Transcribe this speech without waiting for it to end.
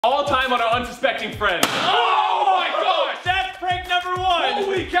All time on our unsuspecting friends. Oh my gosh! That's prank number 1.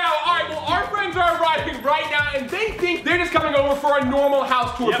 Holy cow! All right, well, our friends are arriving right now, and they think they're just coming over for a normal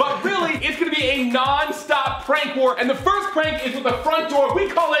house tour. Yep. But really, it's gonna be a non-stop prank war. And the first prank is with the front door. We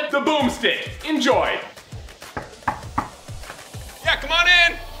call it the boomstick. Enjoy. Yeah, come on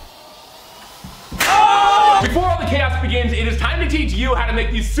in. Oh! Before all the chaos begins, it is time to teach you how to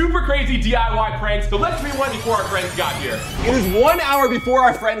make these super crazy DIY pranks. So let's rewind before our friends got here. It is 1 hour before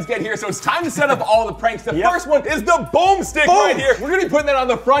our friends get here, so it's time to set up all the pranks. The first one is the boomstick right here. We're gonna be putting that on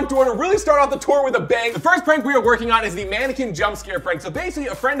the front door to really start off the tour with a bang. The first prank we are working on is the mannequin jump scare prank. So basically,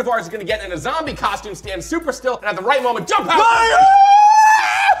 a friend of ours is gonna get in a zombie costume, stand super still, and at the right moment, jump out.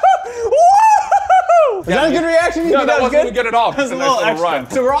 Is that a good reaction? No, that wasn't even good at all. That was a little extra. Run.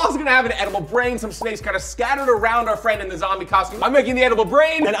 So we're also gonna have an edible brain, some snakes kind of scattered around our friend in the zombie costume. I'm making the edible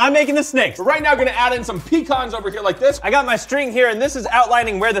brain. And I'm making the snakes. We're right now gonna add in some pecans over here like this. I got my string here, and this is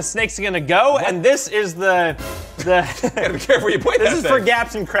outlining where the snake's are gonna go, and this is the you gotta be careful where you point This is for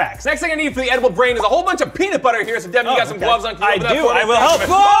gaps and cracks. Next thing I need for the edible brain is a whole bunch of peanut butter here. So Devin, you got some gloves on. I do, I will help.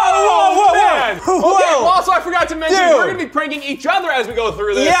 Whoa! Okay, well, also I forgot to mention, we're gonna be pranking each other as we go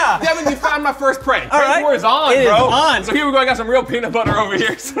through this. Yeah. Devin, you found my first prank. All right. Prank war is on, It bro. is on. So here we go, I got some real peanut butter over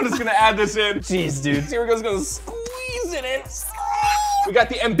here. So I'm just gonna add this in. Jeez, dude. So here we go, just gonna squeeze it in. We got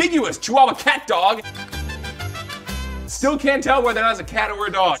the ambiguous Chihuahua cat dog. Still can't tell whether that's a cat or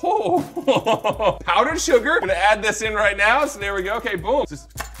a dog. Oh. Powdered sugar. Gonna add this in right now. So there we go. Okay, boom. Just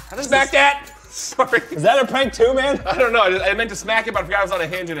smack that. Sorry. Is that a prank too, man? I don't know. I meant to smack it, but I forgot it was on a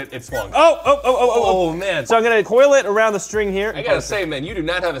hinge and it swung. Oh, man. So I'm gonna coil it around the string here. I gotta say, man, you do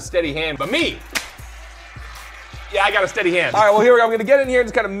not have a steady hand, but me. Yeah, I got a steady hand. All right, well, here we go. I'm gonna get in here and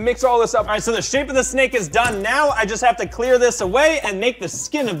just kind of mix all this up. All right, so the shape of the snake is done. Now I just have to clear this away and make the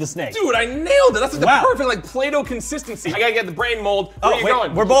skin of the snake. Dude, I nailed it. That's like the perfect, like, Play-Doh consistency. I gotta get the brain mold. Where are you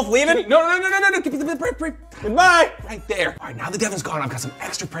going? We're both leaving? No. Goodbye. Right there. All right, now the Devin's gone. I've got some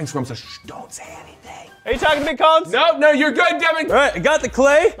extra pranks for him, so shh, don't say anything. Are you talking to me, Collins? No, you're good, Devin. All right, I got the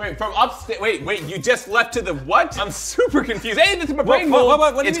clay. Wait, from upstairs. Wait, you just left to the what? I'm super confused. Hey, this is my brain mold.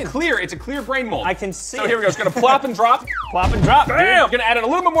 What do you mean? It's clear. It's a clear brain mold. I can see So here we go. It's gonna plop and drop. Plop and drop. Bam! I'm gonna add in a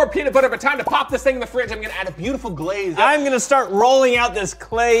little bit more peanut butter, but time to pop this thing in the fridge. I'm gonna add a beautiful glaze. I'm gonna start rolling out this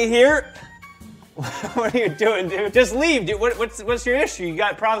clay here. What are you doing, dude? Just leave, dude. What's your issue? You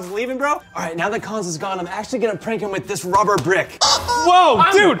got problems leaving, bro? All right, now that Collins is gone, I'm actually gonna prank him with this rubber brick. Whoa,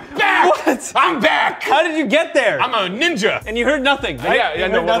 dude! Back! What? I'm back! How did you get there? I'm a ninja. And you heard nothing, right? Yeah,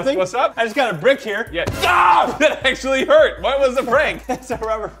 no, nothing? What's up? I just got a brick here. Yeah. Ah! That actually hurt. What was the prank? It's a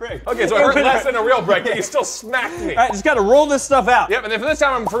rubber brick. Okay, so it hurt less than a real brick, but you still smacked me. All right, just gotta roll this stuff out. Yep, and then for this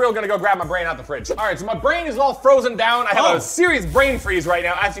time, I'm for real gonna go grab my brain out the fridge. All right, so my brain is all frozen down. I have a serious brain freeze right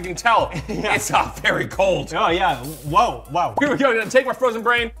now. As you can tell, it's very cold. Oh, yeah. Whoa. Here we go. I'm gonna take my frozen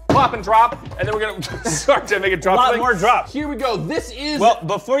brain, plop and drop, and then we're gonna start to make it drop. A lot more drops. Here we go. This is. Well,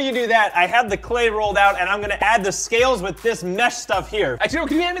 before you do that, I have the clay rolled out, and I'm gonna add the scales with this mesh stuff here. Actually,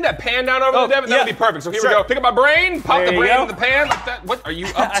 can you hand me that pan down over there, Devin? That would be perfect. So here we go. Pick up my brain, pop the brain in the pan like that. What are you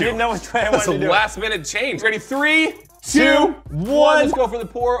up to? I didn't know which way I wanted to do. That's a last-minute change. Ready? 3, 2, 1. Let's go for the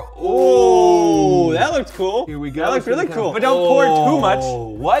pour. Ooh, that looked cool. Here we go. That looked really cool. But don't pour too much.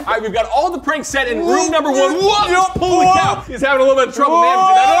 What? All right, we've got all the pranks set in room number 1. Whoa! Holy cow! He's having a little bit of trouble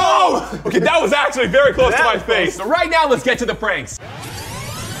managing that. Oh! Okay, that was actually very close to my face. So right now, let's get to the pranks.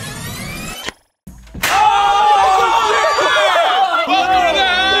 Welcome to the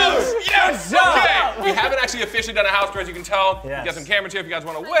house! Yes! Okay! We haven't actually officially done a house tour, as you can tell. We've got some cameras here if you guys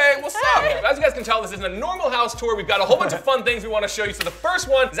want to wait. What's up? As you guys can tell, this isn't a normal house tour. We've got a whole bunch of fun things we want to show you. So the first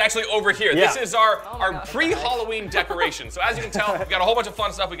one is actually over here. This is our pre-Halloween decoration. So as you can tell, we've got a whole bunch of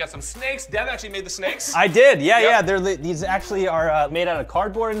fun stuff. We got some snakes. Dev actually made the snakes. I did, yeah. These actually are made out of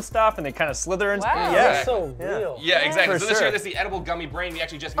cardboard and stuff, and they kind of slither and stuff. Wow, Yeah, that's so real. Yeah, exactly. So this sure. is the edible gummy brain. We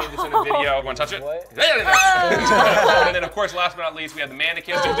actually just made this in a video. You want to touch it? And then, of course, last but not least, we have the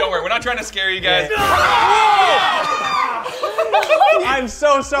mannequins. Don't worry, we're not trying to scare you guys. I'm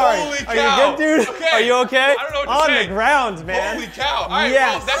so sorry. Holy cow. Are you good, dude? Okay. Are you okay? I don't know what to On say. the ground, man. Holy cow. All right,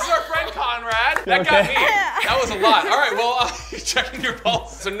 Yes. well, that's our friend Conrad. That got me. That was a lot. All right, well, checking your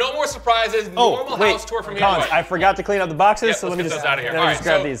pulse. So no more surprises. Normal house tour from here. Collins, I forgot to clean up the boxes, Yep, so let's let me get just those out of here. let All me right, just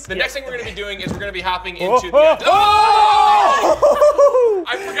grab so these. the next thing we're going to be doing is we're going to be hopping into the...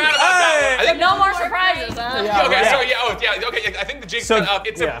 I forgot about that one. I think No more surprises, huh? Okay, I think the jig's set up.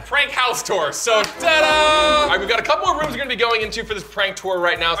 It's a prank house tour, so ta-da! All right, we've got a couple more rooms we're gonna be going into for this prank tour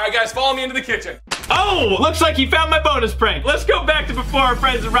right now. All right, guys, follow me into the kitchen. Oh, looks like you found my bonus prank. Let's go back to before our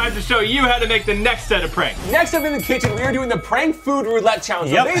friends arrive to show you how to make the next set of pranks. Next up in the kitchen, we are doing the prank food roulette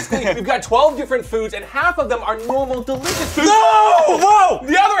challenge. So basically, we've got 12 different foods, and half of them are normal, delicious foods. No! Whoa!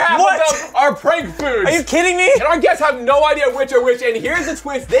 The other half of them are prank foods. Are you kidding me? And our guests have no idea which are which, and here's the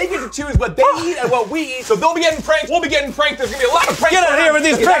twist. They get to choose what they eat and what we eat, so they'll be getting pranked, we'll be getting pranked. There's gonna be a lot of pranks. Get out of here with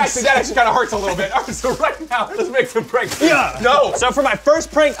these pranks. That actually kind of hurts a little bit. All right, so right now, let's make some pranks. Yeah. No. So for my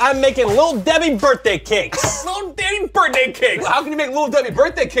first prank, I'm making Little Debbie birthday cakes. Little Debbie birthday cakes. How can you make Little Debbie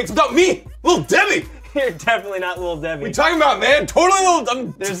birthday cakes without me? Little Debbie. You're definitely not Little Debbie. What are you talking about, man? Totally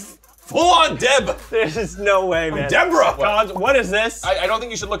Little. There's full-on Deb. There's no way, man. Deborah. Cons, what is this? I don't think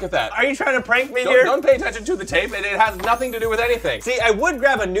you should look at that. Are you trying to prank me here? Don't pay attention to the tape. It has nothing to do with anything. See, I would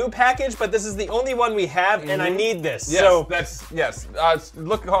grab a new package, but this is the only one we have, and I need this. Yes, so yes.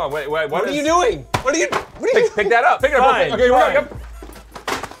 Look, hold on, wait. what are you doing? What are you? Pick that up. Pick it up. Fine, Okay, here we fine. go. Yep.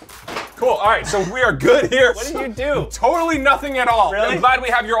 Cool. All right, so we are good here. What did you do? Totally nothing at all. Really? I'm glad we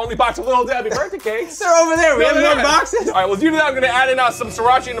have your only box of Little Debbie birthday cakes. They're over there. We have more boxes. All right, well, do that. I'm gonna add in some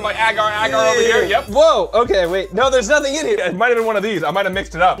sriracha into my agar over here. Yep. Whoa. Okay. Wait. No, there's nothing in here. It might have been one of these. I might have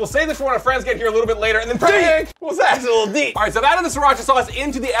mixed it up. We'll save this for when our friends get here a little bit later, and then prank. What's that? It's a little deep. All right, so I've added the sriracha sauce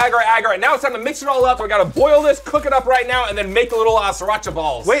into the agar, and now it's time to mix it all up. So we gotta boil this, cook it up right now, and then make the little sriracha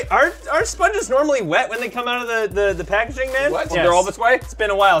balls. Wait, are sponges normally wet when they come out of the packaging, man? What? Yes. They're all this way? It's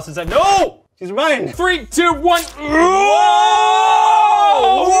been a while since I've. No! She's mine. 3, 2, 1.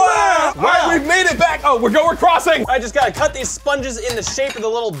 Whoa! Wow! Right, we've made it back. Oh, we're crossing. I just gotta cut these sponges in the shape of the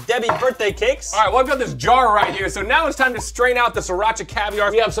Little Debbie birthday cakes. All right, well, I've got this jar right here, so now it's time to strain out the sriracha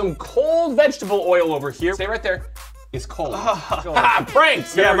caviar. We have some cold vegetable oil over here. Stay right there. It's cold.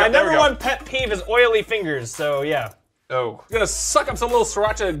 Pranks. Yeah, my number one pet peeve is oily fingers, so yeah. Oh. I'm gonna suck up some little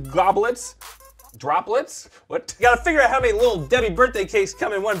sriracha goblets. Droplets? What? You gotta figure out how many Little Debbie birthday cakes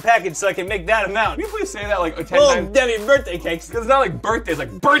come in one package so I can make that amount. Can you please say that like 10 Little times? Debbie birthday cakes. Because it's not like birthday, it's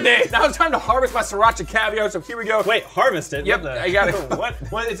like birthday. Now it's time to harvest my sriracha caviar, so here we go. Wait, harvest it? Yep, I got it. What?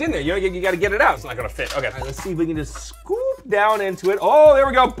 Well, it's in there. You gotta get it out. It's not gonna fit. Okay. All right, let's see if we can just scoop down into it. Oh, there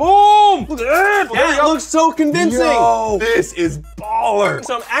we go. Boom! Look at that. Well, That looks so convincing. Yo, this is baller.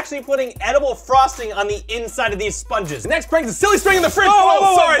 So I'm actually putting edible frosting on the inside of these sponges. The next prank is a silly string in the fridge.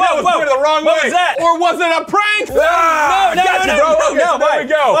 Whoa, Sorry, that was pointed the wrong way. What was that? Or was it a prank? No, Gotcha, no, bro. no, Okay, so there we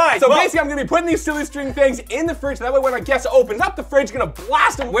go. Why? So Well- basically, I'm gonna be putting these silly string things in the fridge. So that way, when our guest opens up the fridge, gonna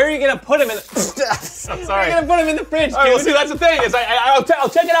blast them. Where are you gonna put them in the I'm sorry. Where are you gonna put them in the fridge, All right, dude? well, see, that's the thing. Is I'll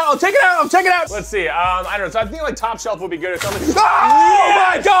check it out. I'll check it out. Let's see. I don't know. So I think like top shelf would be good or something. Oh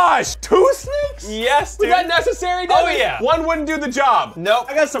my gosh! 2 snakes? Yes, Was dude. that necessary? Oh, Devin? yeah. One wouldn't do the job. Nope.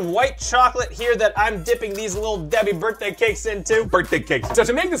 I got some white chocolate here that I'm dipping these Little Debbie birthday cakes into. Birthday cakes. So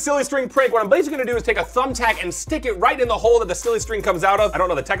to make the silly string prank, what I'm basically gonna do is take a thumbtack and stick it right in the hole that the silly string comes out of. I don't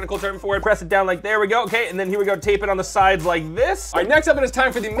know the technical term for it. Press it down like there we go. Okay, and then here we go. Tape it on the sides like this. All right, next up it is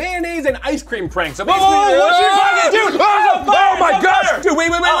time for the mayonnaise and ice cream prank. So basically, what's your pocket, dude? Oh my gosh, dude!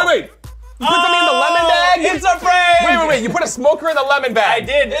 Wait! You put them in the lemon bag. It's a prank! Wait! You put a smoker in the lemon bag. I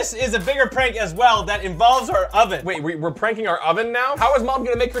did. This is a bigger prank as well that involves our oven. Wait, we're pranking our oven now? How is Mom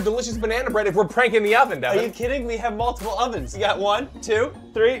gonna make her delicious banana bread if we're pranking the oven, Devin? Are you kidding? We have multiple ovens. You got 1, 2,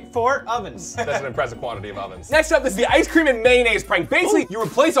 3, 4 ovens. That's an impressive quantity of ovens. Next up is the ice cream and mayonnaise prank. Basically, you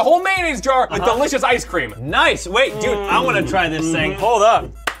replace a whole mayonnaise jar with delicious ice cream. Nice. Wait, dude, I want to try this thing. Hold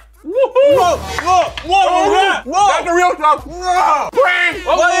up. Whoa! Whoa! That's the real stuff! Prank!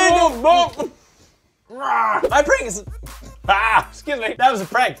 What? My prank is. Excuse me. That was a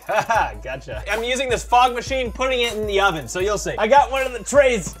prank. Haha, gotcha. I'm using this fog machine, putting it in the oven, so you'll see. I got one of the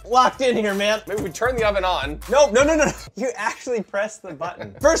trays locked in here, man. Maybe we turn the oven on. No. You actually press the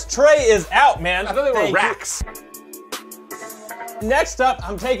button. First tray is out, man. I thought they were Thank you. racks. Next up,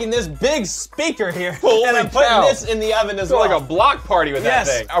 I'm taking this big speaker here, Holy and I'm putting cow. this in the oven as So well. like a block party with that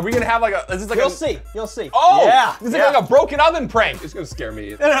Yes. thing. Are we gonna have like a? Is this like You'll a? see. You'll see. Oh! Yeah. This is like a broken oven prank. It's gonna scare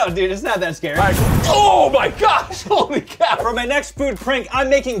me. No, dude, it's not that scary. All right. Oh my gosh! Holy cow! For my next food prank, I'm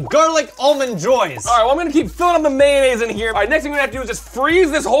making garlic almond joys. All right, well, I'm gonna keep filling up the mayonnaise in here. All right, next thing we have to do is just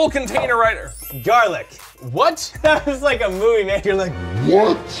freeze this whole container right here. Garlic. What? That was like a movie, man. You're like,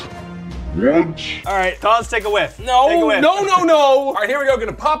 What? all right, Collins, take a whiff. No, Take a whiff. no. All right, here we go.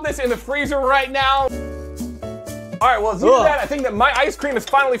 Gonna pop this in the freezer right now. All right, well, as you do that, I think that my ice cream is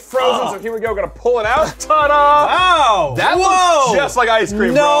finally frozen, so here we go. Gonna pull it out. Ta-da! Wow! That Whoa! looks just like ice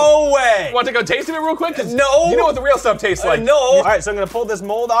cream, bro. No way! Want to go taste of it real quick? 'Cause No. You know what the real stuff tastes like. No. All right, so I'm gonna pull this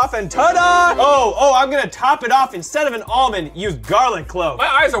mold off and ta-da! Oh, I'm gonna top it off. Instead of an almond, use garlic clove. My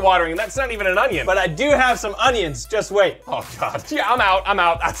eyes are watering, and that's not even an onion. But I do have some onions. Just wait. Oh God. Yeah, I'm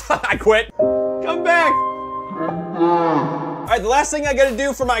out. I quit. Come back. All right, the last thing I gotta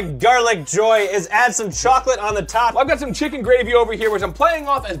do for my garlic joy is add some chocolate on the top. Well, I've got some chicken gravy over here, which I'm playing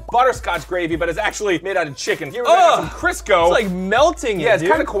off as butterscotch gravy, but it's actually made out of chicken. Here we got some Crisco. It's like melting. Yeah, it's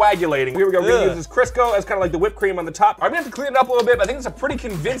kind of coagulating. Here we go. We're gonna use this Crisco as kind of like the whipped cream on the top. I'm gonna have to clean it up a little bit, but I think it's a pretty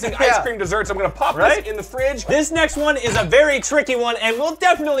convincing ice cream dessert, so I'm gonna pop this in the fridge. This next one is a very tricky one, and we'll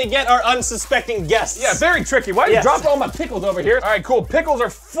definitely get our unsuspecting guests. Yeah, very tricky. Why you dropped all my pickles over here? All right, cool. Pickles are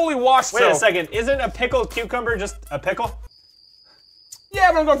fully washed. Wait a second. Isn't a pickled cucumber just a pickle? Yeah,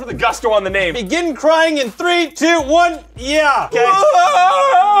 but I'm going for the gusto on the name. Begin crying in 3, 2, 1. Yeah. Okay.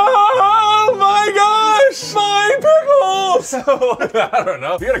 Oh my gosh! My pickles! I don't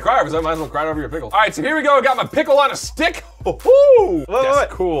know. If you're gonna cry over something, might as well cry over your pickles. All right, so here we go. I got my pickle on a stick. Ooh,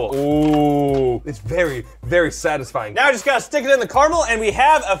 that's cool. Ooh, it's very, very satisfying. Now I just gotta stick it in the caramel, and we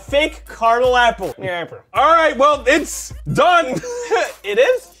have a fake caramel apple. All right, well, it's done. It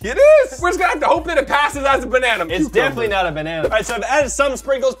is? It is. We're just gonna have to hope that it passes as a banana. It's definitely not a banana. All right, so I've added some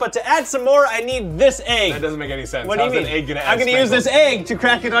sprinkles, but to add some more, I need this egg. That doesn't make any sense. What do you mean? How's an egg gonna add I'm gonna use this egg to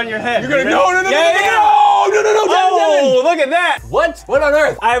crack it on your head. You're gonna no. Oh, look at that. What? What on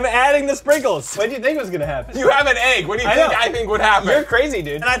earth? I'm adding the sprinkles. What do you think was gonna happen? You have an egg. What do you think I think would happen? You're crazy,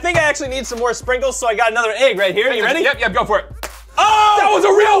 dude. And I think I actually need some more sprinkles, so I got another egg right here. You ready? Yep, go for it. Oh! That was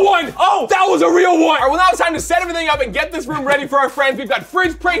a real one! Oh! That was a real one! All right, well now it's time to set everything up and get this room ready for our friends. We've got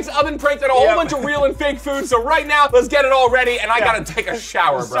fridge pranks, oven pranks, and a whole bunch of real and fake food. So right now, let's get it all ready, and I gotta take a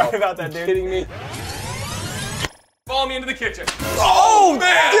shower, bro. Sorry about that, dude. Kidding me? Follow me into the kitchen. Oh,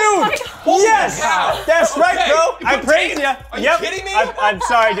 man! Dude! Yes! Cow. That's right, bro! I praised you. Are you kidding me? I'm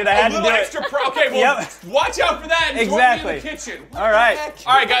sorry, dude. I had to do it. Extra okay, well, watch out for that. And join me in the kitchen. All right.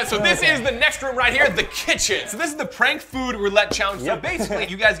 All right, guys, so this is the next room right here, the kitchen. So this is the prank food roulette challenge. So basically,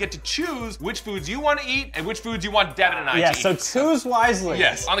 you guys get to choose which foods you want to eat and which foods you want Devin and I to eat. Yeah, so choose wisely.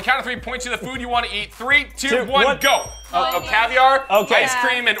 Yes. On the count of 3, point to the food you want to eat. 3, 2, 1, go. Caviar, ice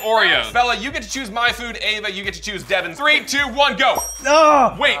cream, and Oreos. Bella, you get to choose my food. Ava, you get to choose Devin's. 3, 2, 1, go.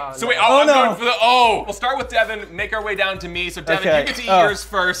 Oh. Wait, so wait, I'm going for the We'll start with Devin, make our way down to me. So Devin, you get to eat yours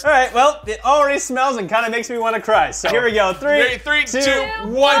first. All right, well, it already smells and kind of makes me want to cry. So here we go. 3, 2,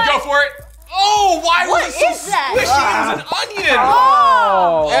 1, go for it. Oh, why was it so squishy? It was an onion.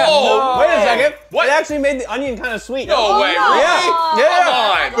 Oh. Wait a second. What? It actually made the onion kind of sweet. No way, really?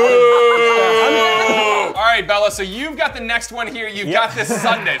 Yeah. Come on. All right, Bella, so you've got the next one here. You've got this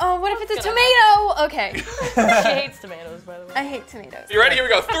sundae. Oh, what if it's a tomato? Okay. She hates tomatoes, by the way. I hate tomatoes. You ready? Here we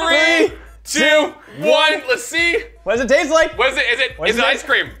go. 3, 2, 1. Let's see. What does it taste like? What is it? Is it ice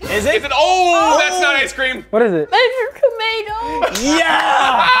cream? Is it? Oh, that's not ice cream. What is it? It's tomato.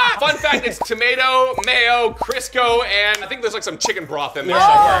 Yeah! Fun fact, it's tomato, mayo, Crisco, and I think there's like some chicken broth in there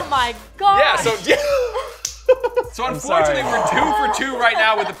Oh my god. Yeah, so unfortunately, we're 2 for 2 right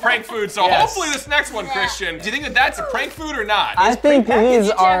now with the prank food. So hopefully this next one, Christian, do you think that that's a prank food or not? I think these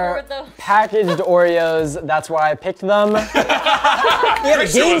are packaged Oreos. That's why I picked them.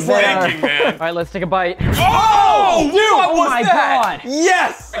 Christian was thinking, man. All right, let's take a bite. Oh, dude! Oh my god!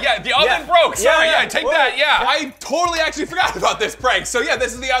 Yes! Yeah, the oven broke. Sorry, take that. Yeah, I totally actually forgot about this prank. So yeah,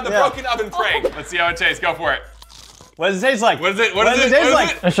 this is the broken oven prank. Let's see how it tastes. Go for it. What does it taste like? What does it taste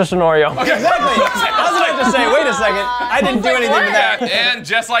like? It's just an Oreo. Okay. Exactly. That's what I have to say. Wait a second. I didn't do anything to that. And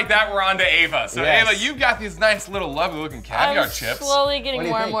just like that, we're on to Ava. So Ava, you've got these nice little lovely looking caviar chips. Slowly getting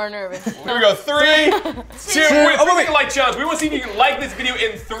more and more nervous. Here we go. 3, 2, wait, like challenge. We want to see if you can like this video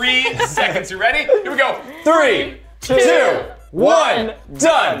in 3 seconds. You ready? Here we go. 3, 2, 1,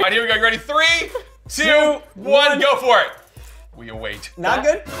 done. All right, here we go. You ready? 3, 2, 1, go for it. We await. Not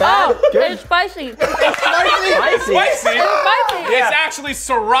good? Oh, it's spicy. It's spicy. Spicy? It's spicy. It's actually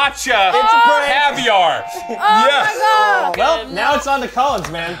sriracha caviar. Oh my god. Well, now it's on to Collins,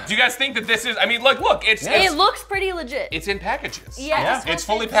 man. Do you guys think that this is, I mean, look, it's It looks pretty legit. it's in packages. Yes. It's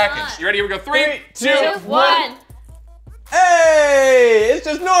fully packaged. You ready? Here we go. 3, 2, 1. Hey, it's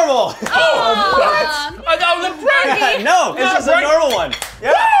just normal. That was a prank. No, it's just a normal one.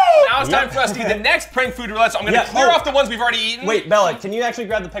 Yeah. Now it's time for us to do the next prank food roulette. So I'm going to clear off the ones we've already eaten. Wait, Bella, can you actually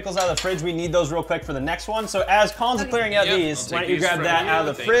grab the pickles out of the fridge? We need those real quick for the next one. So as Collins is clearing out these, why don't you grab that out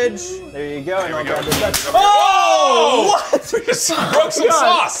of the fridge? There you go. And I'll grab this. Oh! What? We just broke some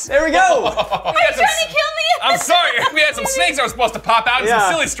sauce. There we go. Are you trying to kill me? I'm sorry. We had some snakes that were supposed to pop out and some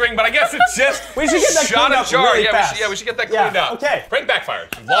silly string, but I guess it just we should get that shot cleaned a up jar. really fast. We should get that cleaned up. Okay. Prank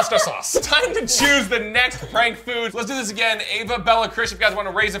backfired. We've lost our sauce. Time to choose the next prank food. Let's do this again. Ava, Bella, Chris, if you guys guys want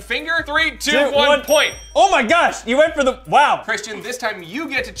to raise a finger? 3, 2, 1, point. Oh my gosh, you went for the, wow. Christian, this time you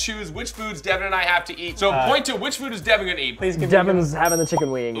get to choose which foods Devin and I have to eat. So point to which food is Devin gonna eat. Please give me Devin's having the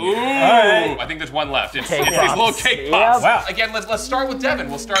chicken wing. Ooh, right. I think there's one left. It's Cake these pops. little cake pops. Wow. Again, let's start with Devin.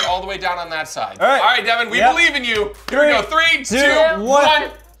 We'll start all the way down on that side. All right. Devin, we Yep. believe in you. Here we go. 3, 2, 1.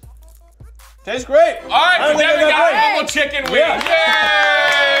 1. Tastes great. All right, so Devin got a little chicken wing. Yeah.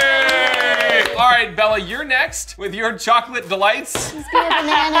 Yay! All right, Bella, you're next with your chocolate delights. Please be a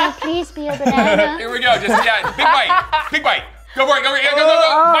banana. Please be a banana. Here we go. Just big bite. Big bite. Go for it. Go. Bite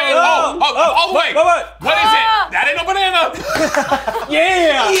it. Oh, wait. What? What is it? That ain't no banana.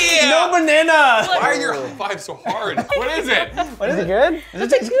 Yeah. No banana. Why are your high fives so hard? What is it? Is it good?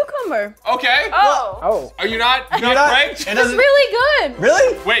 It's a cucumber. Okay. Oh. Are you not not- pranked? It It's doesn't, really good.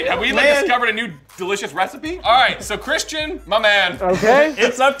 really? Wait, have we Man. discovered a new delicious recipe? All right, so Christian, my man. Okay.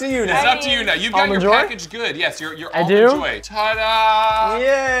 It's up to you It's now. up to you now. You've got Almond your Joy? package good. Yes, your I Almond do? Joy. Ta-da!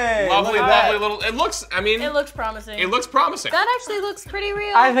 Yay. Lovely, look at lovely that. little. It looks. I mean, It looks promising. it looks promising. That actually looks pretty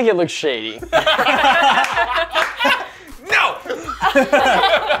real. I think it looks shady. No. All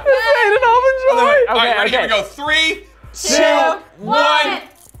All right, ready? Here we go. 3, 2, 1.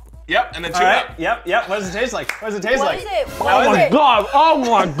 Yep, and then chew All it right. up. Yep. What does it taste like? What does it taste What like? is it? Oh What is my it? god! Oh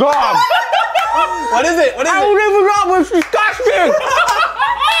my god! What is it? What is I it? don't even know what's disgusting!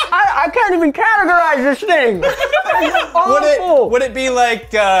 I can't even categorize this thing! Would it be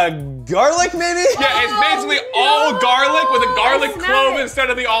like garlic maybe? Yeah, it's basically all garlic with a garlic smell clove it. instead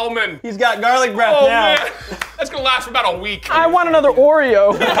of the almond. He's got garlic breath Oh now. man, that's gonna last for about a week. I want another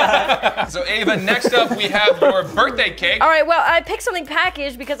Oreo! So Ava, next up we have your birthday cake. All right, well, I picked something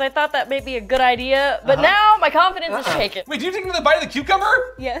packaged because I thought that may be a good idea, but now my confidence is shaken. Wait, did you take another bite of the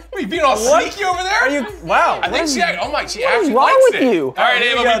cucumber? Yeah. Wait, you being all sneaky over there? Are you? Wow. I think she actually What is actually wrong likes with it. you? All right,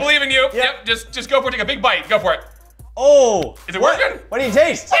 Here Ava, we we go. believe in you. Yep. Yep, just go for it. Take a big bite. Go for it. Oh. Is it working? What do you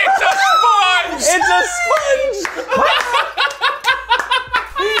taste? It's a sponge! It's a sponge.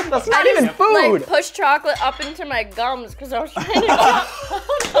 That's not even food! Like, push chocolate up into my gums because I was trying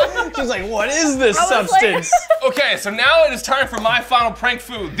to. She's like, what is this I was like- substance? Okay, so now it is time for my final prank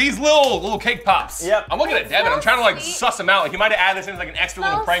food. These little cake pops. Yep. I'm looking at Devin. I'm trying to like sweet. suss them out. Like he might have added this in as like an extra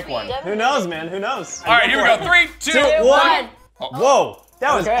little Smells prank sweet. one. Who knows, man? Who knows? All right, here we go. 3, 2, 2, 1. 1. Whoa.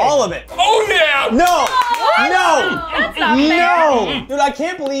 That was Okay. all of it. Oh yeah! No. That's not fair. No. Dude, I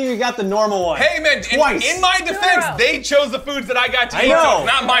can't believe you got the normal one. Hey man, Twice. in my defense, Zero. they chose the foods that I got to I eat, so know. it's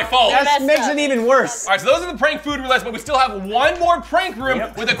not my fault. That messed makes up. it even worse. All right, so those are the prank food roulette, but we still have one more prank room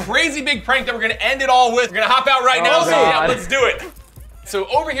Yep. with a crazy big prank that we're gonna end it all with. We're gonna hop out right now, so yeah, God. let's do it. So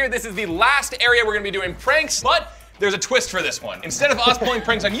over here, this is the last area we're gonna be doing pranks, but there's a twist for this one. Instead of us pulling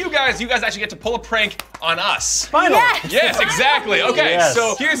pranks on you guys actually get to pull a prank on us. Finally. Yes. Yes, exactly. Okay, Yes.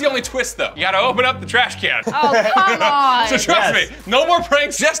 so here's the only twist though. You gotta open up the trash can. Oh, come on. So trust Yes. me, no more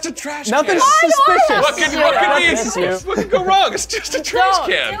pranks, just a trash Nothing can. suspicious. What could Yes, could go wrong? It's just a trash Don't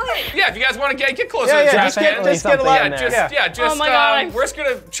can. do it. Yeah, if you guys want to get closer Yeah, to the yeah, trash just can. get a Something lot. in there. Just Oh my God. we're just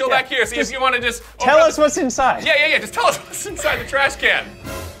gonna chill back here. See if you want to just Tell open us what's inside. Yeah. Just tell us what's inside the trash can.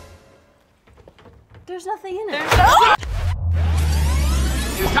 There's nothing in it.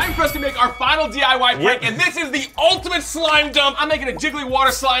 It's time for us to make our final DIY prank, and this is the ultimate slime dump. I'm making a jiggly water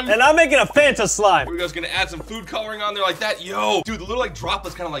slime. And I'm making a Fanta slime. We're just gonna add some food coloring on there like that. Yo, dude, the little like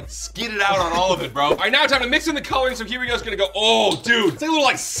droplets kind of like skidded out on all of it, bro. All right, now time to mix in the coloring. So here we go. It's gonna go. Oh, dude, it's like a little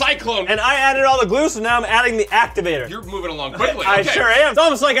like cyclone. And I added all the glue, so now I'm adding the activator. You're moving along quickly. I Okay. sure am. It's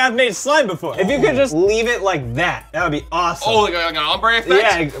almost like I've made slime before. If you could just leave it like that, that would be awesome. Oh, like an ombre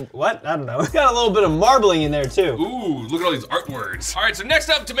effect. yeah. What? I don't know. It's got a little bit of marbling in there too. Ooh, look at all these art words. All right, so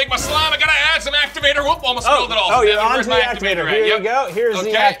next up to make my slime, I gotta add some activator. Whoop, almost spilled it all. Oh, So you're Devin, on where's to the my activator. at? Here you Yep. go. Here's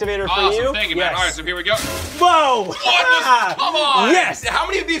the activator for awesome. you. Thank you, man. Yes. All right, so here we go. Whoa! What was, come on. Yes. How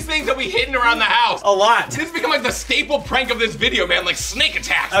many of these things have we hidden around the house? A lot. This has become like the staple prank of this video, man. Like snake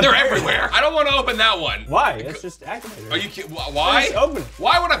attacks. They're everywhere. I don't want to open that one. Why? It's just activator. Are you kidding? Why? Just open it.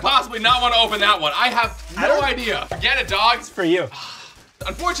 Why would I possibly not want to open that one? I have no idea. Forget it, dogs. for you?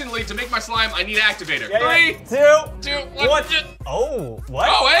 Unfortunately, to make my slime, I need activator. Yeah, 3, 2, 2, 1. What? Oh, what?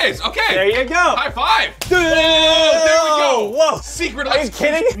 Oh, A's. Okay. There you go. High five. Whoa, there we go. Whoa. Secret. Are you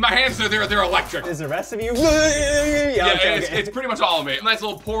kidding? My hands, they're electric. Is the rest of you? Yeah, Yeah, okay, it's, okay. it's pretty much all of me. A nice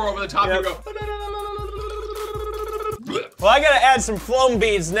little pour over the top. Yep. Here we go. Well, I gotta add some phloem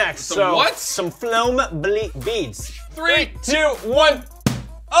beads next. Some what? Some phloem beads. 3, 2, 1.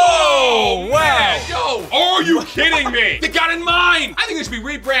 Oh, wow. Man, yo, are you kidding me? They got in mine. I think they should be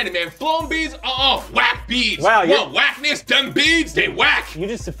rebranded, man. Phloem beads, whack beads. Wow, What whackness? Them beads, they whack. You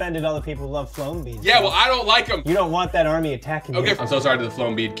just offended all the people who love flown beads. Yeah, well, I don't like them. You don't want that army attacking you. Okay, I'm so sorry to the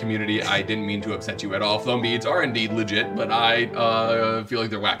flown bead community. I didn't mean to upset you at all. Flown beads are indeed legit, but I feel like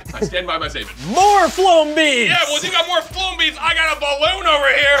they're whack. I stand by my statement. More flown beads! Yeah, well, you got more flown beads. I got a balloon over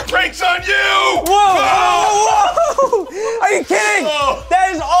here. Pranks on you! Whoa! Whoa! Are you kidding? Oh.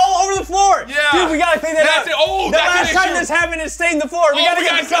 That is all over the floor. Yeah. Dude, we gotta clean that up. That's it. Oh, the that's last time this happened, it stayed in the floor. We gotta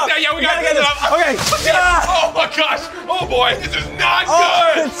get this up. Yeah, we gotta get this up. Okay. Oh my gosh. Oh boy, this is not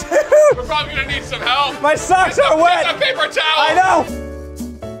good. Dude. We're probably gonna need some help. My socks are wet. Get a paper towel. I know.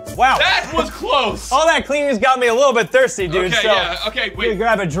 Wow. That was close. All that cleaning's got me a little bit thirsty, dude. Okay, so yeah. Okay, we wait.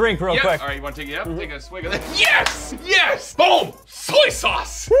 grab a drink real quick. All right, you want to take it up? Take a swig of that. Yes! Yes! Boom! Soy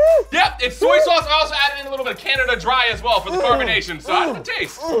sauce! Yep, it's soy sauce. I also added in a little bit of Canada Dry as well for the carbonation, so I have to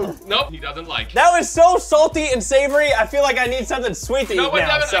taste. Nope, he doesn't like. That was so salty and savory. I feel like I need something sweet to eat No, but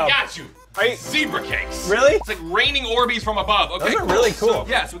now. Devin, I got you. Are you Zebra cakes. really? It's like raining Orbeez from above. Okay, Those are really cool. So,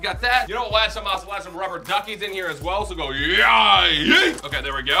 yeah, so we got that. You know what? We'll add some rubber duckies in here as well. So go yay! Okay,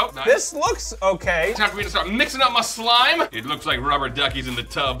 there we go. Nice. This looks okay. It's time for me to start mixing up my slime. It looks like rubber duckies in the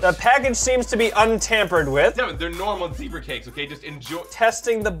tub. The package seems to be untampered with. Devin, they're normal zebra cakes. Okay, just enjoy.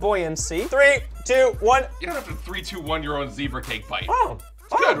 Testing the buoyancy. 3, 2, 1. You don't have to 3, 2, 1 your own zebra cake bite. Oh.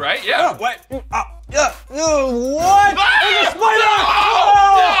 It's good, right? Yeah. What? What? Ah! There's a spider!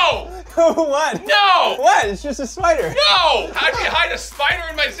 No! What? No! What? It's just a spider. No! How'd you hide a spider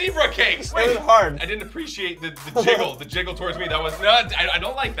in my zebra cakes? It was hard. I didn't appreciate the jiggle towards me. That was not, I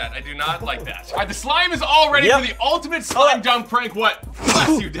don't like that. I do not like that. All right, the slime is all ready for the ultimate slime dump prank. What?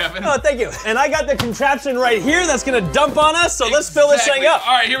 Bless you, Devin. Oh, thank you. And I got the contraption right here that's gonna dump on us, so let's fill this thing up.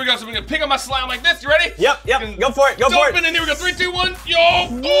 All right, here we go. So we're gonna pick up my slime like this. You ready? Yep. Go for it, go for it. Dump it in. Here we go. 3, 2, 1. Yo!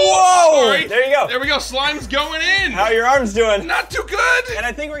 Whoa! Sorry. There you go. There we go. Slime's going in. How are your arms doing? Not too good. And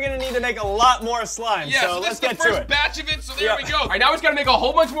I think we're gonna need to make a lot more slime, Yeah, so let's this is get the to first it. batch of it, so there we go. All right, now we just gotta make a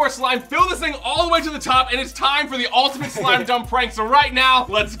whole bunch more slime, fill this thing all the way to the top, and it's time for the ultimate slime dump prank. So right now,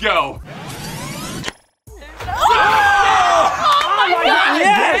 let's go. Oh my god!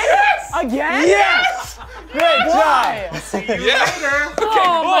 Yes! Again? Yes! Great job! See you later. Okay,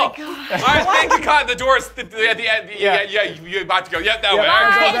 Oh my cool. god. All right, thank you, Con. The door's at the end. Yeah, you're about to go. Yep, that way. All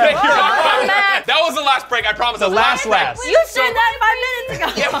right, cool. Bye. Thank you. Bye, Matt. That was the last prank, I promise. The last. You said that 5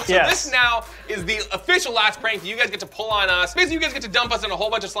 minutes ago. Yeah, so Yes. this now is the official last prank that you guys get to pull on us. Basically, you guys get to dump us in a whole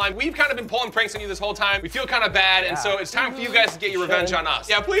bunch of slime. We've kind of been pulling pranks on you this whole time. We feel kind of bad, and so it's time for you guys to get your revenge on us.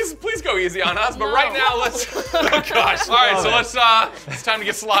 Yeah, please go easy on us. But right now, let's. Oh gosh. All right, so it's time to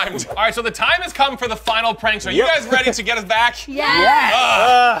get slimed. All right, so the time has come for the final prank. So are you guys ready to get us back?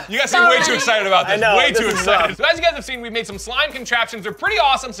 Yes. You guys seem way too excited about this. I know, Way this too is excited. So as you guys have seen, we've made some slime contraptions. They're pretty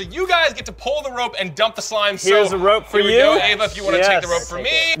awesome. So you guys get to pull the rope and dump the slime. Here's the rope for here we you. go. Ava, if you want to take the rope for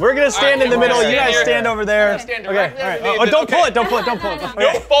me. We're gonna stand in the middle. You guys stand over there. Stand Okay. directly All right. underneath Oh, it. don't pull Okay. it. Don't pull it. Don't pull it. No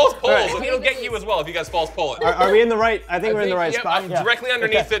Okay. false pulls. Right. It'll get you as well if you guys false pull it. Are we in the right? I think we're in the right Yep, spot. I'm directly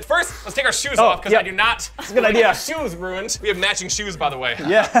underneath it. First, let's take our shoes off because yep. I do not. That's a good idea. My shoes ruined. We have matching shoes, by the way.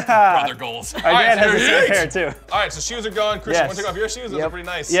 Yeah. Brother goals. Our dad has the same hair too. All right, so shoes are gone. Christian, Yes. want to take off your shoes? Those are pretty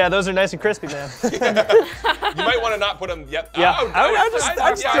nice. Yeah, those are nice and crispy, man. You might want to not put them. Yep. Yeah. Oh, I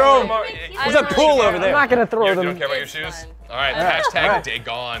just throw them. There's a pool over I'm there. not gonna throw You them. don't care about your shoes? fine. All right, All hashtag right. day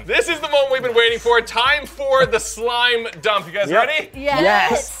gone. This is the moment we've been waiting for. Time for the slime dump. You guys ready?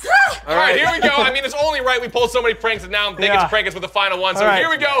 Yes. All right, here we go. I mean, it's only right we pulled so many pranks and now they get to prank us with the final one. So All right. here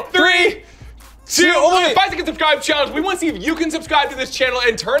we go. 3, 2, Oh, wait. 5 second subscribe challenge. We want to see if you can subscribe to this channel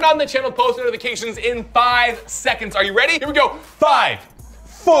and turn on the channel post notifications in 5 seconds. Are you ready? Here we go. 5,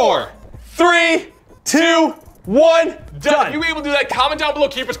 4, 3, 2, 1. Done. If you were able to do that, comment down below,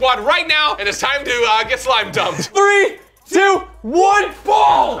 Keeper Squad, right now. And it's time to get slime dumped. 3, 2, 1.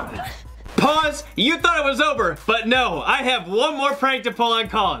 Ball! Pause. You thought it was over, but no. I have one more prank to pull on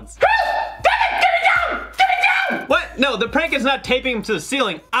Collins. What? No, the prank is not taping him to the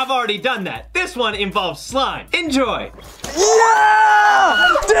ceiling. I've already done that. This one involves slime. Enjoy.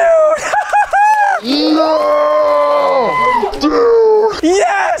 Yeah! Dude!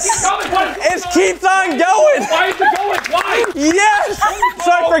 Yes! It keeps on going! Why is it going? Why? Yes!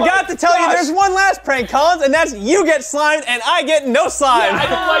 So I forgot to tell you there's one last prank, Collins, and that's you get slimed and I get no slime. I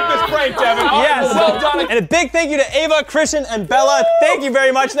don't like this prank, Devin. All right, Yes. well done. And a big thank you to Ava, Christian, and Bella. Thank you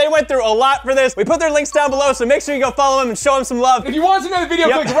very much. They went through a lot for this. We put their links down below, so make sure you go follow them and show them some love. If you want to see another video,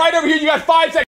 Yep. click right over here. You got 5 seconds.